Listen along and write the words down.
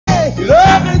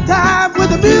Up in time with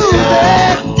the music.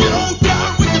 Get on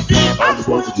down with the beat. I just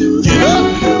want you to get up.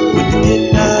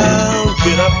 Get down.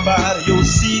 Get up out of your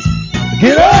seat.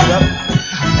 Get up.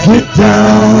 Get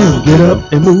down. Get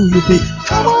up and move your feet.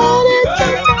 Come on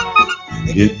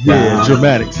and get down. Yeah,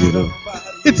 dramatics.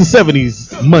 It's a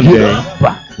 70s Monday,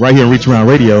 right here on Reach Around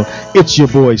Radio. It's your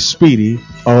boy Speedy.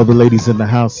 All the ladies in the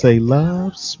house say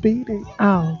love Speedy.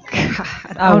 Oh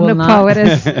God, I'm the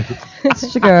poetess.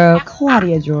 It's your girl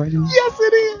Claudia Jordan. Yes,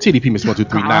 it is. TDP Miss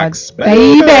 123 Knox,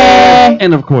 baby.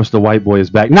 And of course the white boy is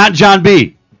back. Not John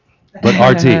B, but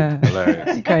RT.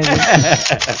 Hilarious. Crazy.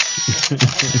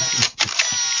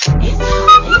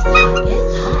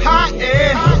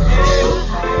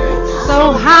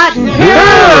 So hot and here.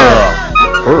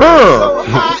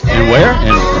 And where?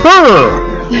 And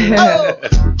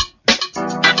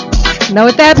Know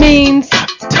what that means?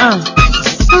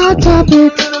 Hot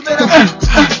topics.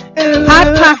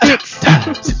 Hot topics.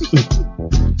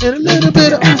 And a little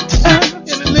bit of and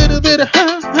a little bit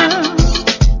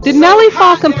of Did Nelly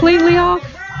fall completely off?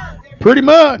 Pretty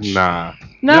much. nah.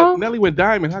 No. Nelly went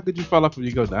diamond. How could you fall off if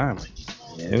you go diamond?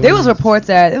 There was reports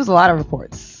that there was a lot of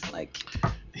reports like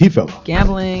He fell off.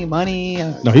 gambling, money.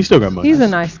 No, he still got money. He's a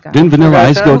nice guy. Didn't Vanilla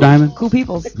Ice go diamond? Cool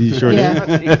peoples. He sure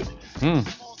did. Yeah.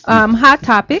 Hot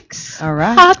topics. All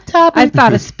right. Hot topics. I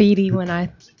thought of Speedy when I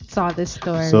saw this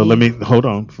story. So let me hold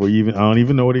on before you even. I don't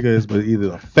even know what it is, but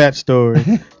either a fat story,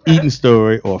 eating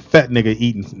story, or a fat nigga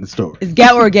eating the story. It's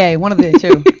gout or gay. One of the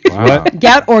two. Wow.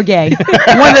 Gout or gay.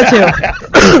 One of the two.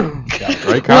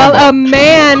 Great combo. Well, a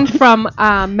man from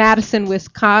Madison,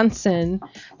 Wisconsin,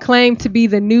 claimed to be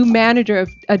the new manager of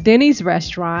a Denny's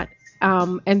restaurant,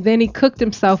 and then he cooked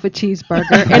himself a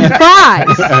cheeseburger and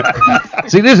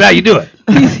fries. See, this is how you do it.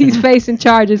 He's facing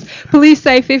charges. Police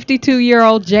say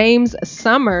 52-year-old James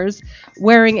Summers,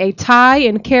 wearing a tie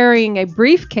and carrying a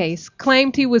briefcase,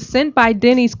 claimed he was sent by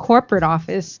Denny's corporate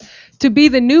office to be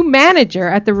the new manager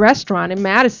at the restaurant in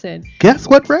Madison. Guess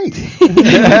what rate? Pretty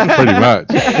much.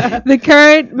 The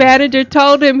current manager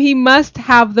told him he must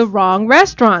have the wrong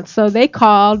restaurant, so they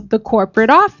called the corporate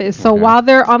office. So while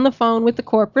they're on the phone with the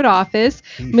corporate office,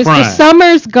 Mr. frying.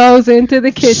 Summers goes into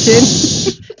the kitchen.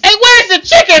 Hey, where's the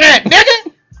chicken at,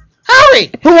 nigga?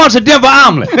 Hurry! Who wants a Denver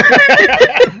omelet?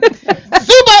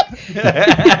 Soup up!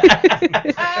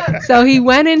 So he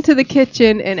went into the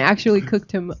kitchen and actually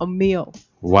cooked him a meal.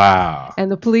 Wow.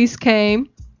 And the police came.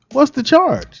 What's the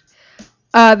charge?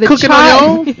 The Cooking on your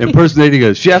own? Impersonating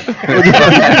a chef?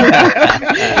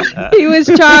 He was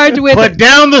charged with. Put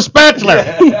down the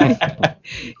spatula!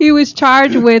 He was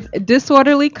charged with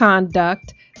disorderly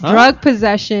conduct, drug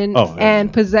possession, Oh, yeah.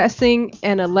 and possessing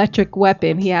an electric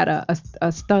weapon. He had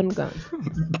a stun gun.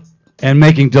 And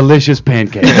making delicious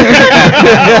pancakes. Oh,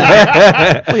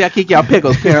 yeah, kick y'all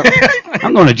pickles, pimp.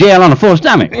 I'm going to jail on a full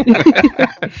stomach.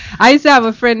 I used to have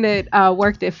a friend that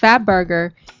worked at Fat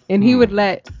Burger, and he would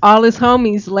let all his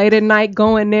homies late at night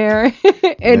go in there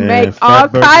and Man, make Fat all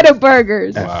Burger. kind of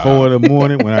burgers. At 4 in the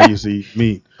morning when I used to eat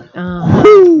meat.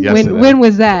 When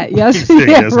was that? Yesterday,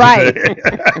 Yesterday. right?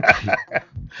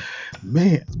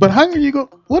 Man, but how can you go?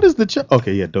 What is the charge?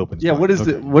 Okay, yeah, dope. Yeah, what is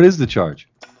the charge?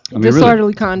 I mean,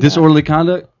 Disorderly conduct. Disorderly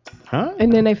conduct? Huh? And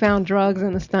then they found drugs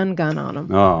and a stun gun on him.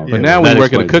 Oh, Yeah, but now now that we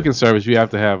work in a explains it. cooking service. You have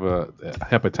to have a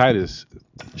hepatitis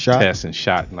Shot? test and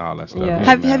shot and all that stuff. Yeah.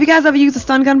 Have you guys ever used a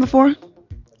stun gun before?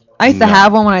 I used to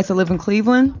have one when I used to live in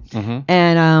Cleveland,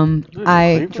 and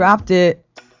I dropped it.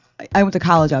 I went to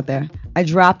college out there. I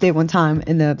dropped it one time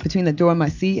in between the door and my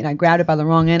seat, and I grabbed it by the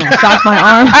wrong end. I shocked my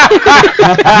arm.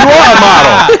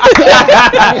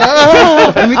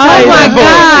 Let me tell Oh you my that.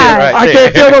 God! Right I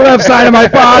can't feel the left side of my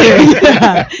body.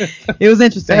 Yeah. It was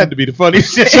interesting. That had to be the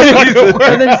funniest shit. It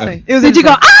was interesting. It was Did you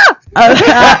go,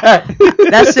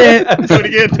 interesting. That's it. Do it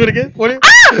again. Do it again. What?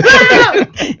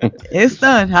 It's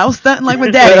stunned. I was stunting like my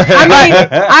daddy. I mean,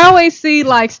 I always see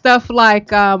like stuff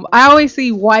like I always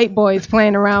see white boys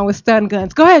playing around with stun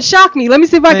guns. Go ahead, shock me. Let me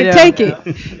see if I can Yeah. take it.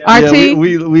 RT. Yeah,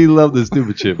 we love this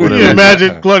stupid shit. Can you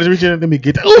imagine Claudia reaching in? Let me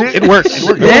get that. Ooh, it worked. It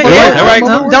worked. Yeah, It yeah. worked. All right. It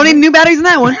worked. Don't need new batteries in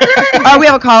that one. We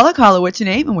have a caller. Caller, what's your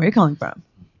name and where you calling from?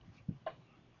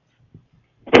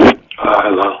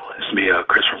 Hello, it's me,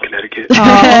 Chris from Connecticut.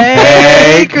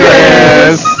 Hey,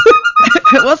 Chris.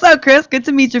 What's up, Chris? Good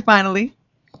to meet you finally.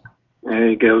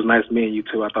 Hey, it was nice meeting you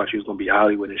too. I thought you was gonna be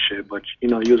Hollywood and shit, but you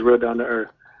know, you was real down to earth.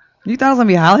 You thought I was gonna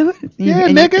be Hollywood? Yeah,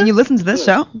 and nigga. and you listen to this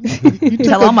show? You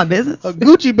Tell took all my business. a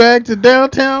Gucci bag to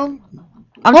downtown.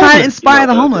 I'm trying to homeless. inspire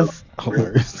the homeless.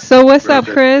 So what's up,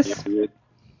 Chris?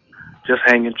 Just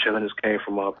hanging, chilling. Just came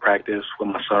from practice with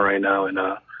my son right now, and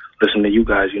listening to you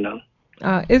guys. You know.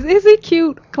 Is he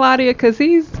cute, Claudia? Because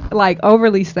he's like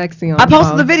overly sexy on I the posted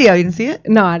phone. the video. You didn't see it?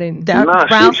 No, I didn't. Dark Nah,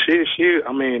 brown. she.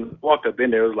 I mean, walked up in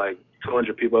there. It was like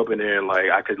 200 people up in there, and like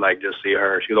I could like just see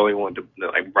her. She was the only one with the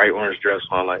like bright orange dress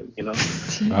on, like you know,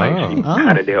 like she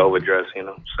kind of did overdressed, you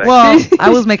know. Sexy. Well, I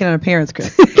was making an appearance,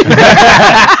 Chris.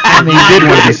 I mean, he did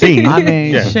want to be seen. I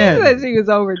mean, Yeah. She shit. said she was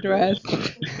overdressed.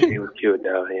 She was cute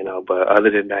though, you know. But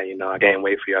other than that, you know, I can't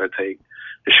wait for y'all to take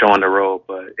the show on the road.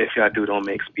 But if y'all do, don't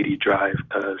make Speedy drive,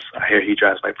 because I hear he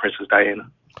drives like Princess Diana.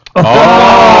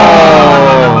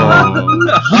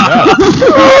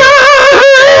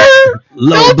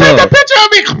 Low blow.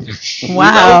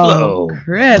 Wow,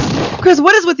 Chris. Chris,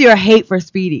 what is with your hate for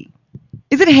Speedy?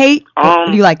 Is it hate? Or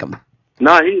do you like him?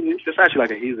 No, he's just actually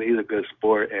like he's a good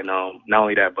sport, and not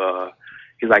only that, but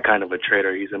he's like kind of a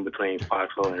traitor. He's in between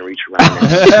Foxhole and Reach Around.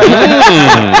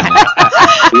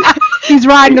 He's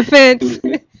riding the fence.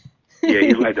 Yeah,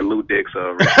 he's like the Lou Dix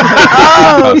of Reach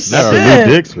Oh, Never shit.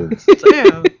 Lou Dixon.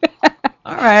 Damn.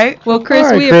 All right. Well, Chris,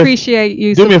 All right, we Chris. appreciate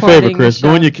you. Do me a favor, supporting Chris. the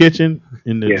Go in show. your kitchen,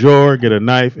 in the Yeah. drawer, get a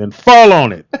knife, and fall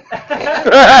on it. Or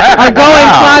go in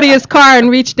Claudia's car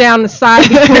and reach down the side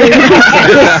between.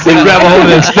 And grab a hold of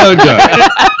that stun gun.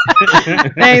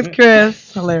 Thanks,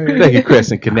 Chris. Hilarious. Thank you,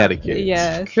 Chris in Connecticut.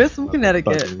 Yes. Chris from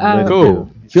Connecticut.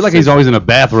 Cool. I feel like he's always in a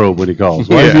bathrobe when he calls.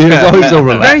 Why Yeah. He's always so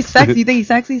Very relaxed. sexy. You think he's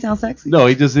sexy? Sounds sexy? No,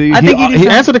 he just. I think he just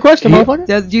sounds- Answer the question,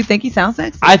 motherfucker. Do you think he sounds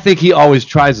sexy? I think he always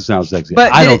tries to sound sexy.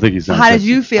 But I did- don't think he sounds How sexy. did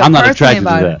you feel I'm not personally attracted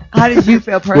about to it? that. How did you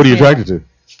feel personally? What are you attracted to?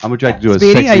 I'm attracted to a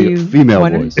Speedy, are sexy you female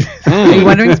wondering? voice. Are you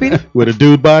wondering, Speedy? With a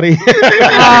dude body? Oh,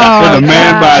 With a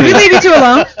man God. body. We leave you two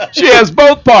alone. She has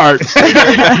both parts.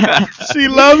 She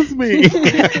loves me.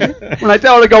 When I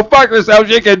tell her to go fuck herself,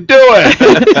 she can do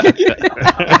it.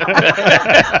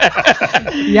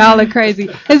 Y'all are crazy.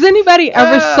 Has anybody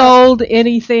ever sold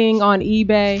anything on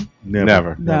eBay?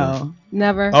 Never. No.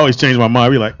 Never. I always change my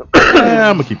mind. Be like,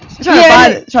 I'm gonna keep this.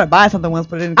 Try to buy something once,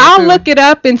 but it didn't go I'll through. look it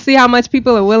up and see how much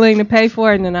people are willing to pay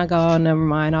for it, and then I go, oh, never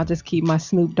mind. I'll just keep my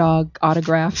Snoop Dogg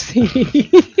autograph CD.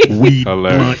 Weed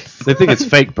Hilarious. blunts. They think it's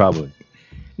fake, probably.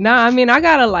 No, I mean I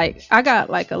got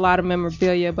like a lot of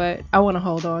memorabilia, but I want to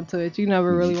hold on to it. You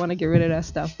never really want to get rid of that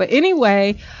stuff. But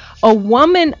anyway, a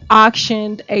woman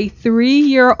auctioned a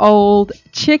 3-year-old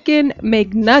chicken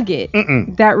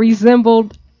McNugget that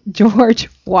resembled George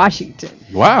Washington.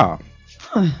 Wow.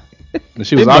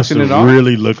 She was It must auctioning it have off.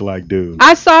 really look like dude.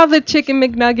 I saw the chicken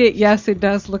McNugget. Yes, it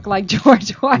does look like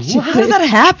George Washington. How does that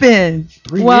happen?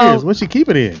 3 well- years. What's she keep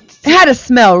it in? It had to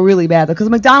smell really bad though, because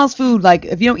McDonald's food, like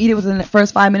if you don't eat it within the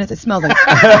first 5 minutes, it smells like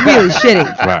really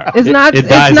shitty. Right. It's not. it It's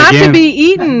dies not to again. be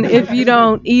eaten if you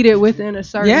don't eat it within a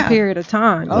certain Yeah. period of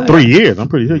time. Oh, 3 years. I'm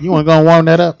pretty sure. You want to go and warm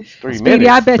that up? 3 Speedy, minutes.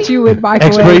 I bet you would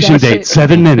microwave Expiration that date, shit.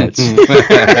 7 minutes.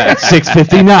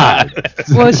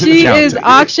 6:59. Well, she is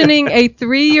auctioning a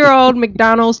 3-year-old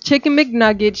McDonald's chicken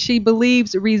McNugget she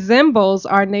believes resembles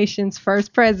our nation's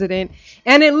first president,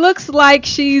 and it looks like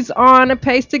she's on a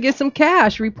pace to get some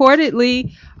cash.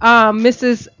 Reportedly,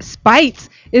 Mrs. Spites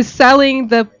is selling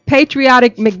the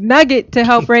patriotic McNugget to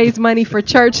help raise money for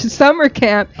church summer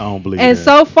camp. I don't believe And that.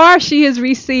 so far, she has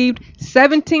received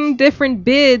 17 different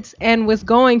bids and was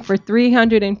going for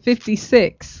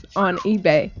 $356 on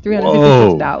eBay.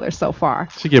 $356 so far.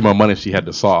 She gave more money if she had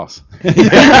the sauce.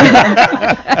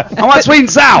 I want sweet and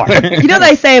sour. You know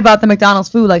they say about the McDonald's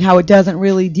food, like how it doesn't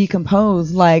really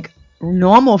decompose like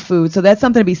normal food. So that's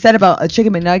something to be said about a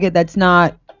chicken McNugget that's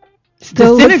not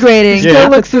Still looks- disintegrating still after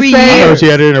looks the 3 same. I know years. she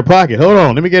had it in her pocket. Hold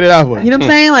on. Let me get it out for You know what I'm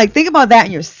saying? Like think about that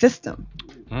in your system.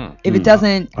 If it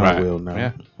doesn't I Right. will now.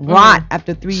 Yeah. rot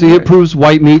after 3 See, years. it proves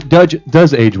white meat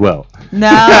does age well. No.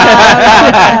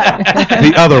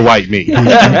 The other white meat.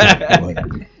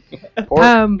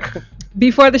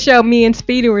 Before the show, me and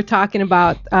Speedy were talking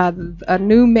about a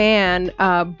new man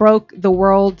broke the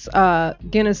world's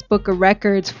Guinness Book of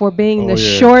Records for being the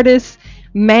yeah. shortest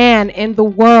man in the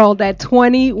world at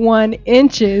 21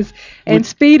 inches. And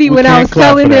Speedy, We when I can't was clap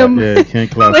telling for that. him, Yeah, you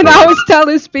can't clap when for I that. was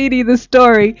telling Speedy the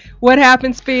story, what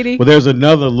happened, Speedy? Well, there's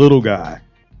another little guy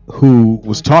who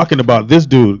was talking about this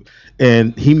dude,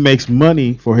 and he makes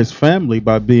money for his family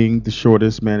by being the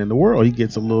shortest man in the world. He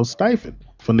gets a little stipend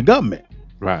from the government.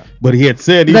 Right. But he had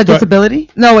said Is he that start-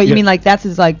 disability? No, wait, you Yeah. mean like that's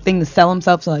his like thing to sell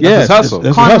himself? So like, Yeah, his hustle.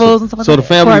 that's Carnivals hustle. and stuff like So that? the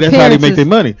family, For that's how they make appearances. their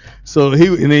money. So and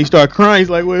then he started crying. He's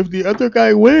like, well, if the other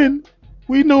guy win,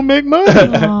 we don't make money.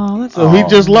 Oh, that's So he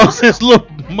just lost his little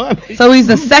money. So he's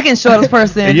the second shortest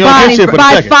person. And you don't get shit for the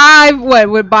By second.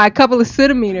 5, by a couple of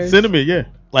centimeters. Centimeter, yeah.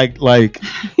 Like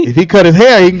if he cut his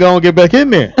hair, he can go and get back in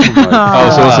there.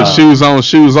 Oh, so it's a shoes on,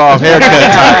 shoes off haircut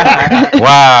time.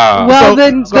 Wow.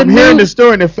 Well, So the I'm hearing new- this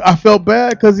story, and I felt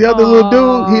bad because the other little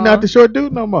dude, he not the short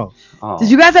dude no more. Oh.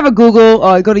 Did you guys ever Google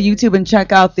or go to YouTube and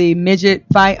check out the midget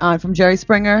fight on from Jerry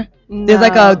Springer? There's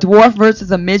like a dwarf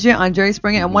versus a midget on Jerry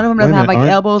Springer, and one of them doesn't have like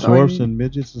elbows or dwarfs and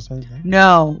midgets the same thing?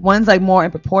 no. One's like more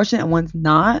in proportion, and one's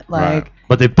not. Like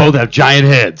But they both have giant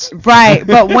heads. right,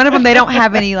 but one of them they don't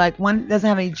have any like one doesn't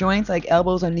have any joints like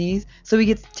elbows or knees, so he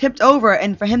gets tipped over,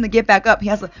 and for him to get back up, he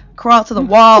has to crawl to the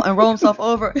wall and roll himself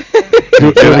over.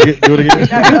 Do it again.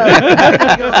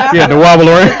 Yeah, the wobble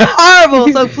around.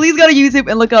 Horrible. So please go to YouTube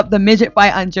and look up the midget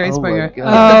fight on Jerry Springer. It's the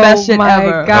best shit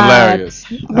ever. Hilarious.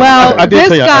 Well, I did this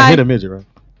say I guy. hit a midget, right?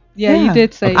 Yeah, you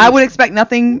did say. I would expect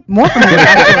nothing more from him.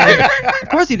 Actually. Of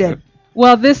course you did.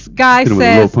 Well, this guy Hit him with a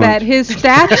low says that punch. his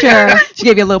stature. She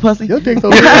gave you a little pussy. Your dick's so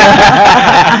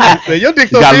big. Your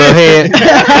dick's so Got a little big.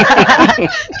 head.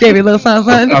 Gave you a little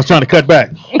something. I was trying to cut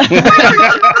back.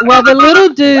 Well, the little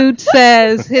dude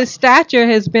says his stature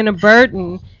has been a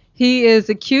burden. He is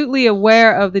acutely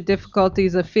aware of the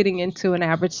difficulties of fitting into an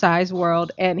average size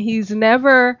world, and he's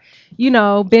never,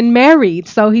 been married.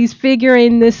 So he's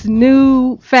figuring this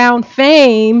newfound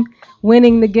fame,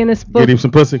 winning the Guinness Book. Get him some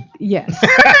pussy. Yes,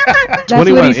 that's what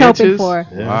 21 he's hoping inches? for.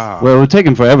 Wow. Well, it would take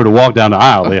him forever to walk down the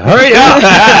aisle. Hurry up!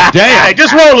 Damn, hey,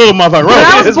 just roll, little motherfucker. When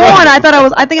I Roll. was born,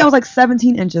 I think I was like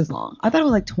 17 inches long. I thought it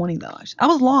was like 20 though. I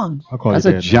was long. I'll call That's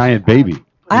you a dad. giant baby. You were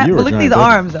But look at giant these baby.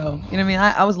 arms though. You know what I mean?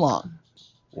 I was long.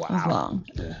 I was long.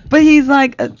 But he's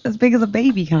like as big as a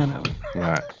baby kind of.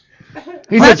 Right.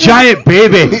 He's a giant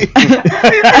baby.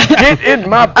 Get in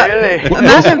my belly.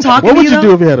 Imagine him talking What to would you you though.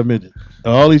 do if you had a midget?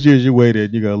 All these years you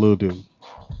waited, you got a little dude.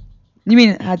 You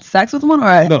mean had sex with one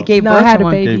or No. gave No, birth had to a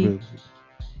one? baby. Gave it-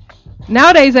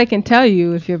 Nowadays, they can tell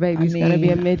you if your baby's I going to be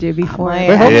a mean, midget before. I-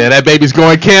 Yeah, that baby's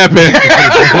going camping.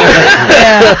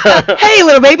 Yeah. Hey,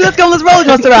 little baby, let's go on this roller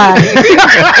coaster ride.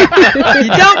 You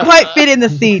don't quite fit in the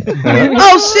seat.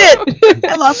 Oh shit!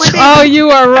 I lost my baby. Oh, you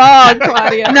are wrong,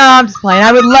 Claudia. No, I'm just playing.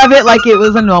 I would love it like it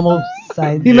was a normal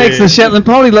size. He makes the Shetland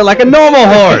pony look like a normal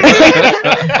horse.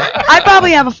 I'd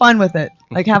probably have a fun with it.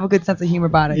 Like have a good sense of humor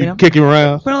about it, you know? Kick him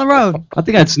around. Put it on the road. I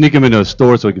think I'd sneak him into a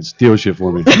store so he could steal shit for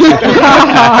me.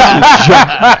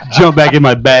 jump back in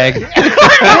my bag.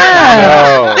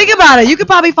 Yeah. Think about it. You could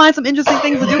probably find some interesting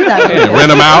things to do with that. Yeah, rent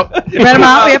them out. Rent them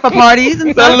out here for parties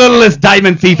and The stuff. littlest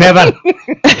diamond thief ever.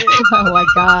 Oh my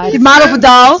God. You model for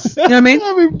dolls. You know what I mean?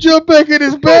 Let me jump back in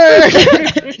his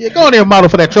bag. Yeah, go on there and model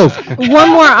for that trophy. One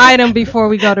more item before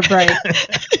we go to break.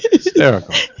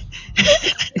 Hysterical.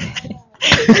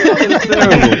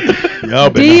 Y'all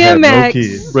better not have no DMX.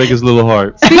 kids. Break his little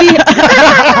heart.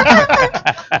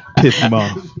 Piss him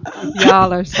off.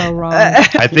 Y'all are so wrong.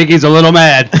 I think he's a little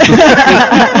mad.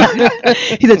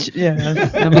 He's a yeah.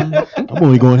 Never mind. I'm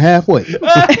only going halfway.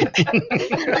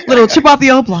 Little chip off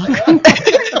the old block.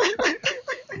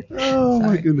 Oh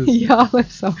my goodness. Y'all are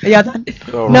so. Yeah, done.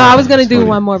 No, I was gonna do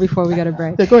one more before we go to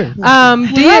break. Yeah, go ahead.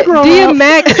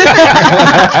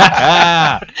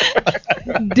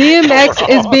 DMX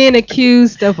is being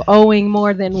accused of owing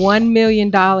more than $1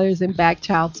 million in back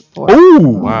child support. Ooh.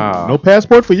 Wow. No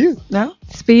passport for you. No,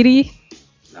 Speedy,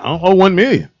 I don't owe $1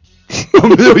 million.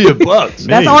 $1 million bucks.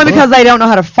 that's only because they don't know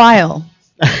how to file.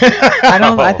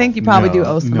 I think you probably do No,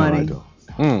 owe some no, money. I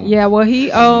don't. yeah, well,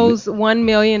 he owes $1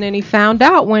 million, and he found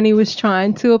out when he was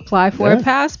trying to apply for Yeah. a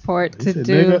passport to Said,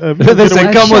 do. nigga, They get away-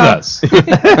 said, come with show. us.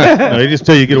 No, they just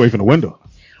tell you get away from the window.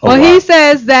 Well, he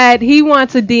says that he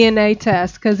wants a DNA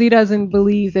test because he doesn't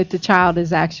believe that the child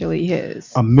is actually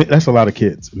his. That's a lot of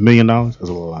kids. $1 million. That's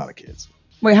a lot of kids.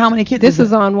 Wait, how many kids? This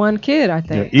is it? on one kid, I Yeah,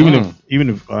 think. even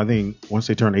if I think once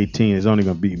they turn 18, it's only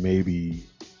gonna be maybe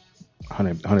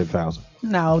 100,000.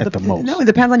 No, at the most. No, it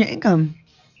depends on your income.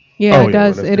 Yeah, Oh, it yeah,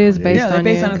 does. well, It is that's based Yeah, they're on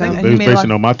based your on a thing. income. And It he was made a based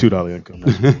lot- on my $2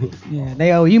 income. Yeah,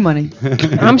 they owe you money.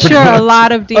 I'm sure a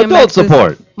lot of Adult DMX's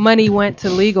support. money went to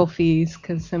legal fees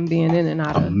because him being in and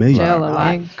out of $1 million. jail a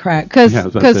lot. And crack. Because Yeah, I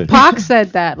was about to say. Pac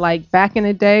said that, like, back in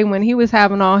the day when he was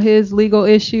having all his legal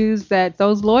issues, that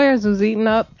those lawyers was eating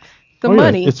up the Oh, yeah,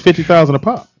 money. it's $50,000 a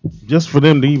pop just for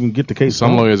them to even get the case.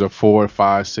 Some on. lawyers are $4,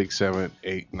 $5, $6, $7,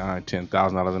 $8, $9,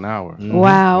 $10,000 an hour.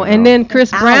 Wow. You And know. then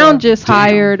Chris Brown just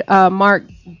hired Mark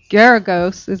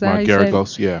Garagos. Is that how Mark you say it?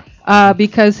 Garagos, yeah.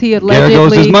 Because he There allegedly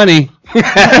goes his money.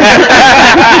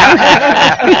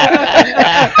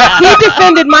 he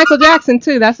defended Michael Jackson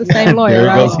too. That's the same lawyer, There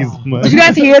right? goes his money. Did you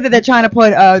guys hear that they're trying to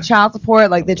put child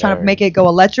support, like they're trying to make it go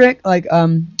electric, like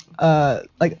on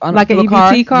Like a an little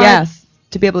EBT card? Yes,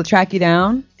 to be able to track you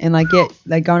down and like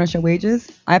garnish your wages.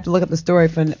 I have to look up the story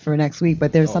for next week,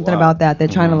 but there's something about that. They're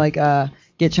trying to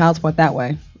get child support that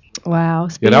way. Wow.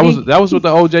 Yeah, that was what the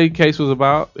OJ case was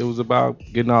about. It was about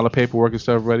getting all the paperwork and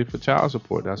stuff ready for child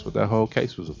support. That's what that whole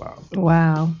case was about.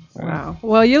 Wow. Wow.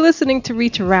 Well, you're listening to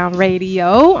Reach Around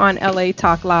Radio on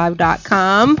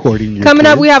LATalkLive.com. Coming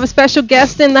up, we have a special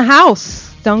guest in the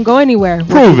house. Don't go anywhere.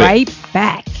 We'll be right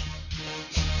back.